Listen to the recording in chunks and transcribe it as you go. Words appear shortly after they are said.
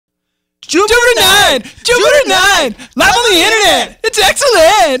Jupiter 9! Jupiter 9! Live on the internet! It's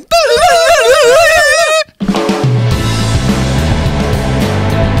excellent!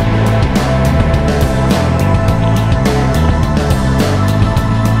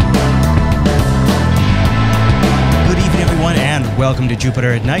 Good evening, everyone, and welcome to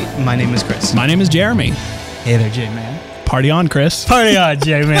Jupiter at Night. My name is Chris. My name is Jeremy. Hey there, J-Man. Party on, Chris. Party on,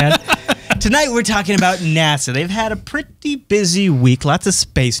 J-Man. Tonight we're talking about NASA. They've had a pretty busy week, lots of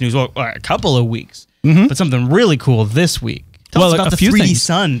space news, well, a couple of weeks, but something really cool this week. Tell us about the 3D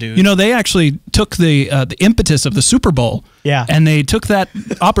sun, dude. You know, they actually took the impetus of the Super Bowl, and they took that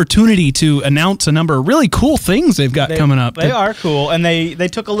opportunity to announce a number of really cool things they've got coming up. They are cool, and they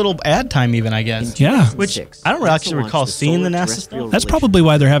took a little ad time even, I guess. Yeah. Which I don't actually recall seeing the NASA stuff. That's probably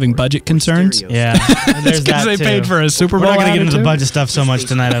why they're having budget concerns. Yeah. There's because they paid for a Super Bowl. We're not going to get into the attitude. budget stuff so much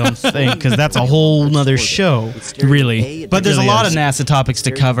tonight, I don't think, because that's a whole nother show. Really. But there's really a lot is. of NASA topics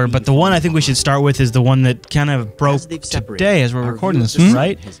to cover, but the one I think we should start with is the one that kind of broke today as we're recording this,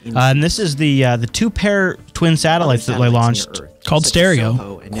 right? And this is the two-pair twin satellites that they launched. Called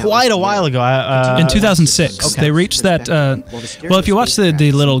Stereo. Quite a while ago. In 2006. okay. They reached that, well, if you watch the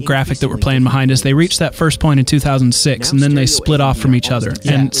little graphic that we're playing behind us, they reached that first point in 2006, and then they split off from each other.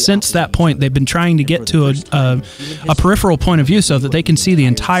 Yeah. And since that point, they've been trying to get to a peripheral point of view so that they can see the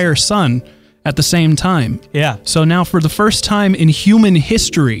entire sun at the same time. Yeah. So now, for the first time in human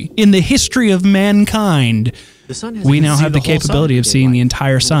history, in the history of mankind, we now have the capability of seeing the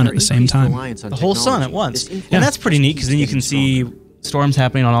entire sun at the same time. The whole sun at once. And that's pretty neat, because then you can see storms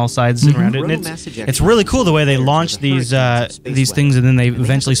happening on all sides around it. And it's really cool the way they launch these things, and then they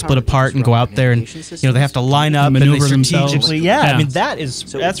eventually split apart and go out there, and they have to line up and maneuver they themselves. strategically. Yeah, I mean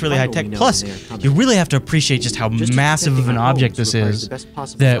that's really high tech. Plus, you really have to appreciate just how massive of an object this is.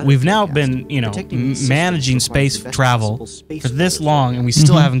 That we've now been managing space travel for this long, and we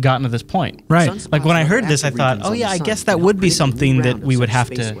still haven't gotten to this point. Right. Like when I heard this, I thought, oh yeah, I guess that would be something that we would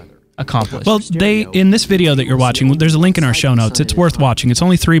have to accomplish. Well, in this video that you're watching, there's a link in our show notes. It's worth watching. It's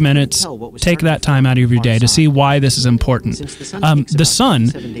only 3 minutes. Take that time out of your day to see why this is important. The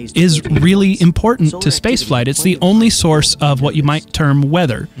sun is really important to spaceflight. It's the only source of what you might term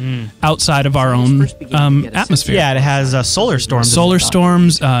weather outside of our own atmosphere. Yeah, it has solar storms. Solar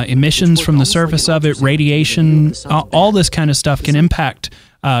storms, emissions from the surface of it, radiation, all this kind of stuff can impact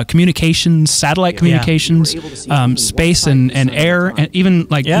communications, satellite communications, space and air, and even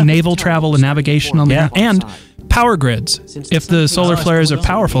like naval travel and navigation on the ground, and power grids. If the solar flares are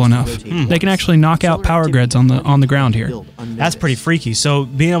powerful enough, they can actually knock out power grids on the ground here. That's pretty freaky. So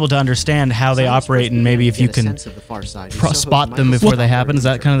being able to understand how they operate, and maybe if you can spot them before they happen, is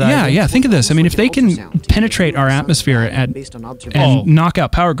that kind of the idea? Yeah. Think of this. I mean, if they can penetrate our atmosphere and knock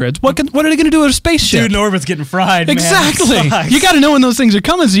out power grids, what are they going to do with a spaceship? Dude in orbit's getting fried. Exactly. Man. You got to know when those things are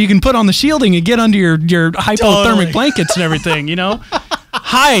coming so you can put on the shielding and get under your hypothermic blankets and everything,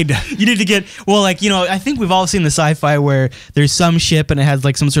 Hide. You need to get, well, I think we've all seen the sci-fi where there's some ship and it has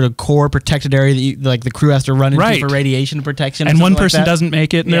like some sort of core protected area that the crew has to run into for radiation protection. And one person doesn't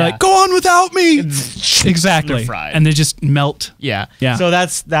make it, and they're like, "Go on without me." Exactly. They're fried. And they just melt. Yeah. Yeah. So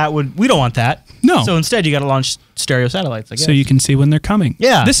we don't want that. No. So instead, you got to launch stereo satellites, I guess. So you can see when they're coming.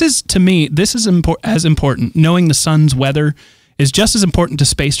 Yeah. This is, to me, as important. Knowing the sun's weather is just as important to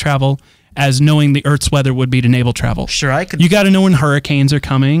space travel as knowing the Earth's weather would be to naval travel. Sure, I could. You got to know when hurricanes are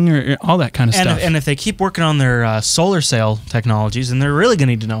coming, or all that kind of stuff. And if they keep working on their solar sail technologies, then they're really going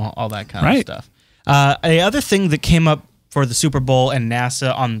to need to know all that kind of stuff. The other thing that came up for the Super Bowl and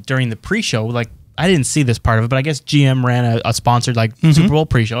NASA during the pre-show, I didn't see this part of it, but I guess GM ran a sponsored Super Bowl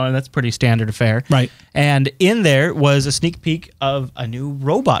pre-show, and that's pretty standard affair. Right. And in there was a sneak peek of a new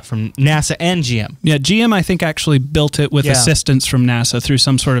robot from NASA and GM. Yeah, GM, I think, actually built it with assistance from NASA through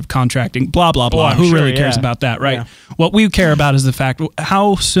some sort of contracting, blah, blah, blah. Who really cares about that, right? Yeah. What we care about is the fact,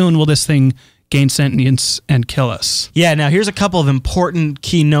 how soon will this thing gain sentience and kill us? Yeah, now here's a couple of important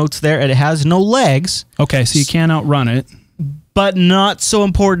key notes there. It has no legs. Okay, so you can't outrun it. But not so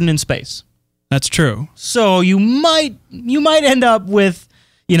important in space. That's true. So you might end up with,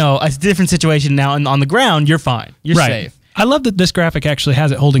 a different situation now, and on the ground you're fine. You're safe. I love that this graphic actually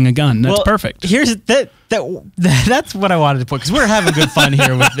has it holding a gun. That's perfect. Here's that's what I wanted to put, because we're having good fun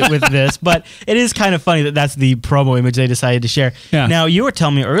here with this, but it is kind of funny that that's the promo image they decided to share. Yeah. Now, you were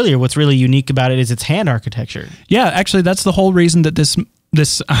telling me earlier what's really unique about it is its hand architecture. Yeah, actually, that's the whole reason that this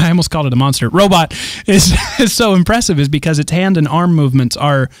I almost called it a monster robot is so impressive, is because its hand and arm movements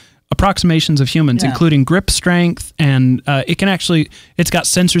are approximations of humans, including grip strength, and it's got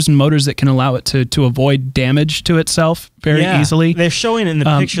sensors and motors that can allow it to avoid damage to itself very easily. They're showing it in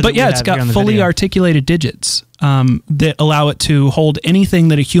the picture. But it's got fully articulated digits that allow it to hold anything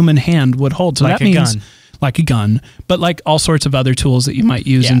that a human hand would hold. So that means like a gun, but like all sorts of other tools that you might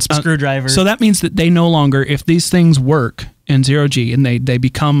use. A screwdriver. So that means that they no longer, if these things work in zero-G and they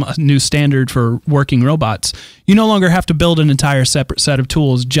become a new standard for working robots, you no longer have to build an entire separate set of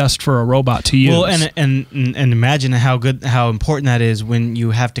tools just for a robot to use. Well, and imagine how important that is when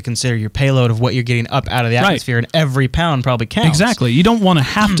you have to consider your payload of what you're getting up out of the atmosphere, and every pound probably counts. Exactly. You don't want to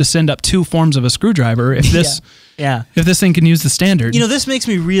have to send up two forms of a screwdriver if this if this thing can use the standard. You know, this makes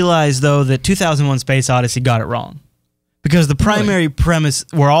me realize though that 2001: Space Odyssey got it wrong, because the primary premise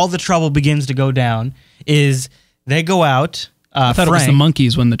where all the trouble begins to go down is they go out. I thought it was the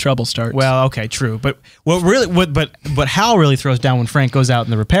monkeys when the trouble starts. Well, okay, true, but what Hal really throws down when Frank goes out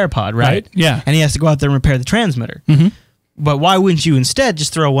in the repair pod, right? Yeah, and he has to go out there and repair the transmitter. But why wouldn't you instead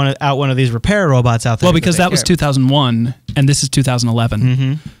just throw one of these repair robots out there? Well, because that was 2001 and this is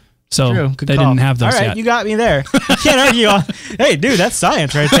 2011. So they didn't have those yet. All right, you got me there. You can't argue on. Hey, dude, that's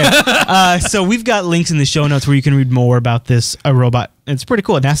science right there. So we've got links in the show notes where you can read more about this robot. It's pretty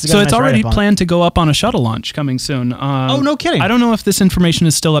cool. NASA's got so it's already planned to go up on a shuttle launch coming soon. Oh, no kidding. I don't know if this information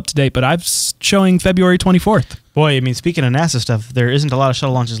is still up to date, but I'm showing February 24th. Boy, I mean, speaking of NASA stuff, there isn't a lot of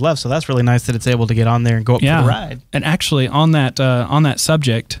shuttle launches left, so that's really nice that it's able to get on there and go up for the ride. And actually, on that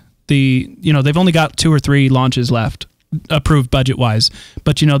subject, they've only got 2 or 3 launches left, approved budget-wise.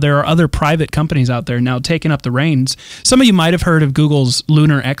 But, there are other private companies out there now taking up the reins. Some of you might have heard of Google's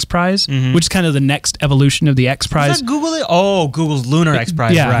Lunar X Prize, which is kind of the next evolution of the X Prize. Is that Google? Oh, Google's Lunar X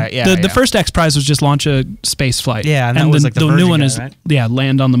Prize, right. Yeah, the first X Prize was just launch a space flight. Yeah, and that was like the new one guy, is, right?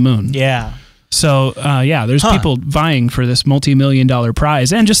 land on the moon. Yeah. So, there's people vying for this multi-million-dollar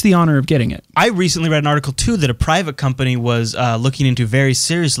prize and just the honor of getting it. I recently read an article, too, that a private company was looking into very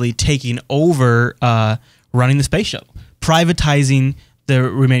seriously taking over running the space shuttle, privatizing the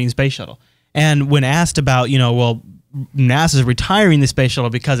remaining space shuttle. And when asked about, NASA's retiring the space shuttle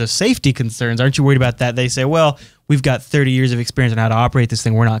because of safety concerns, aren't you worried about that? They say, well, we've got 30 years of experience on how to operate this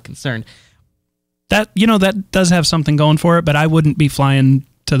thing. We're not concerned. That does have something going for it, but I wouldn't be flying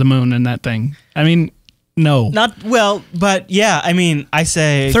to the moon in that thing. I mean, no. Not well, but yeah, I mean, I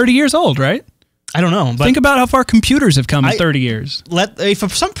say 30 years old, right? I don't know. But think about how far computers have come in 30 years.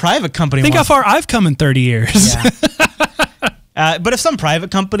 If some private company think how far I've come in 30 years. Yeah. But if some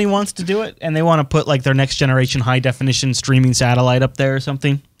private company wants to do it and they want to put like their next generation high definition streaming satellite up there or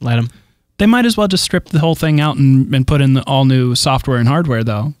something, let them. They might as well just strip the whole thing out and put in the all new software and hardware,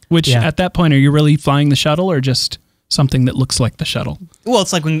 though. Which at that point, are you really flying the shuttle or just something that looks like the shuttle? Well,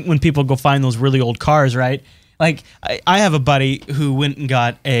 it's like when people go find those really old cars, right? Like I have a buddy who went and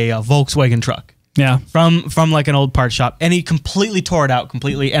got a Volkswagen truck. Yeah. From like an old part shop, and he completely tore it out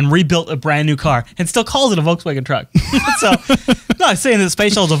completely and rebuilt a brand new car and still calls it a Volkswagen truck. So, I'm not saying that the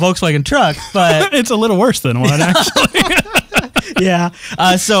space shuttle is a Volkswagen truck, but it's a little worse than one actually. Yeah.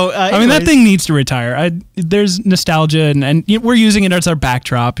 I mean, that thing needs to retire. There's nostalgia, and we're using it as our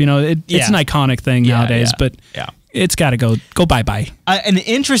backdrop. It's an iconic thing nowadays, but it's got to go bye-bye. An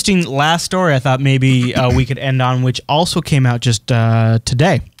interesting last story I thought maybe we could end on, which also came out just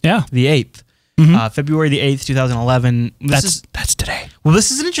today. Yeah. The 8th. February the 8th, 2011. That's today. Well,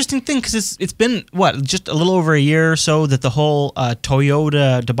 this is an interesting thing because it's been, just a little over a year or so that the whole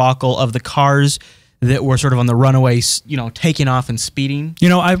Toyota debacle of the cars that were sort of on the runaway, taking off and speeding.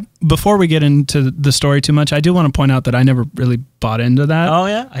 Before we get into the story too much, I do want to point out that I never really bought into that. Oh,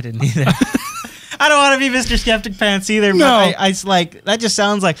 yeah? I didn't either. I don't want to be Mr. Skeptic Pants either, but no. I like, that just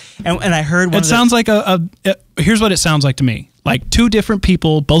sounds like, and I heard one sounds like here's what it sounds like to me. Like 2 different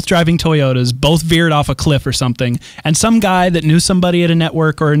people, both driving Toyotas, both veered off a cliff or something, and some guy that knew somebody at a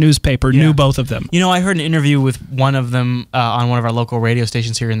network or a newspaper knew both of them. I heard an interview with one of them on one of our local radio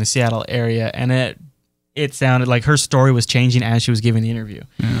stations here in the Seattle area, and it sounded like her story was changing as she was giving the interview.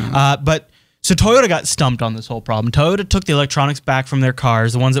 So Toyota got stumped on this whole problem. Toyota took the electronics back from their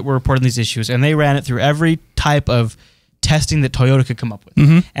cars, the ones that were reporting these issues, and they ran it through every type of testing that Toyota could come up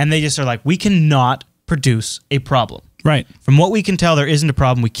with. And they just are like, we cannot produce a problem. Right. From what we can tell, there isn't a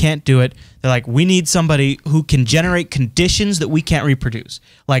problem. We can't do it. They're like, we need somebody who can generate conditions that we can't reproduce,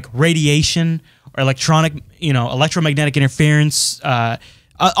 like radiation or electromagnetic interference,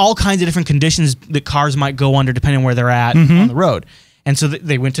 all kinds of different conditions that cars might go under depending on where they're at on the road. And so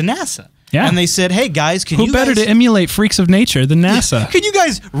they went to NASA. Yeah. And they said, hey, guys, Who better to emulate freaks of nature than NASA? Can you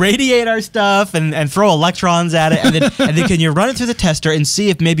guys radiate our stuff and throw electrons at it? And then can you run it through the tester and see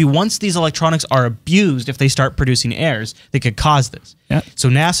if maybe once these electronics are abused, if they start producing errors, they could cause this? Yeah. So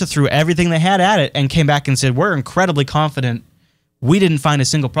NASA threw everything they had at it and came back and said, we're incredibly confident. We didn't find a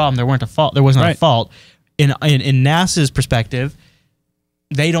single problem. There wasn't a fault. In NASA's perspective,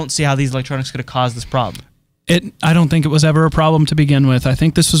 they don't see how these electronics could have caused this problem. I don't think it was ever a problem to begin with. I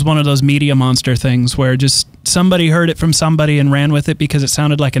think this was one of those media monster things where just somebody heard it from somebody and ran with it because it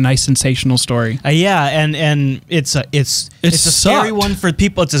sounded like a nice sensational story. Yeah, and it's a scary one for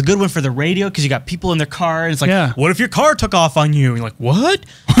people. It's a good one for the radio because you got people in their car and it's like, what if your car took off on you? And you're like, what?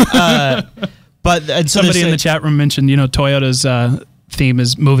 But somebody in the chat room mentioned, Toyota's theme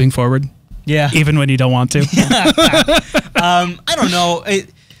is moving forward. Yeah, even when you don't want to. I don't know.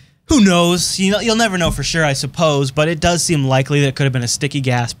 Who knows? You'll never know for sure, I suppose. But it does seem likely that it could have been a sticky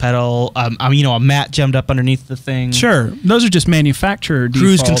gas pedal. A mat jammed up underneath the thing. Sure, those are just manufacturer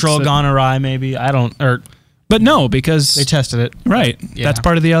cruise control gone awry. Maybe But no, because they tested it. Right. Yeah. That's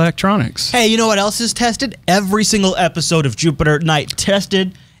part of the electronics. Hey, you know what else is tested? Every single episode of Jupiter at Night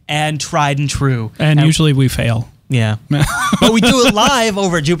tested and tried and true. And usually we fail. Yeah. But we do it live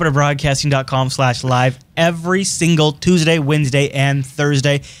over at jupiterbroadcasting.com/live every single Tuesday, Wednesday, and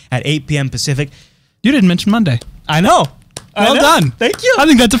Thursday at 8 p.m. Pacific. You didn't mention Monday. I know. Well done. Thank you. I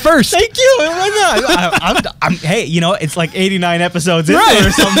think that's a first. Thank you. Hey, it's like 89 episodes in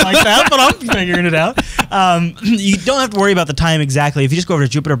or something like that, but I'm figuring it out. You don't have to worry about the time exactly. If you just go over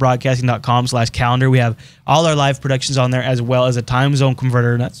to jupiterbroadcasting.com/calendar, we have all our live productions on there as well as a time zone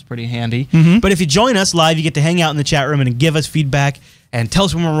converter. That's pretty handy. Mm-hmm. But if you join us live, you get to hang out in the chat room and give us feedback and tell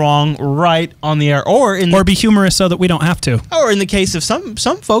us when we're wrong right on the air, or be humorous so that we don't have to. Or in the case of some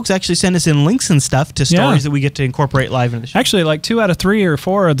folks actually send us in links and stuff to stories that we get to incorporate live into the show. Actually, like 2 out of 3 or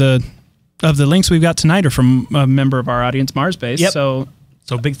 4 of the links we've got tonight are from a member of our audience, Mars Base. Yep. So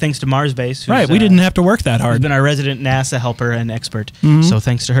big thanks to Mars Base. Right, we didn't have to work that hard. She's been our resident NASA helper and expert. Mm-hmm. So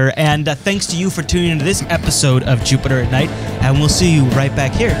thanks to her. And thanks to you for tuning into this episode of Jupiter at Night. And we'll see you right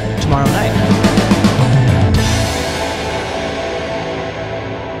back here tomorrow night.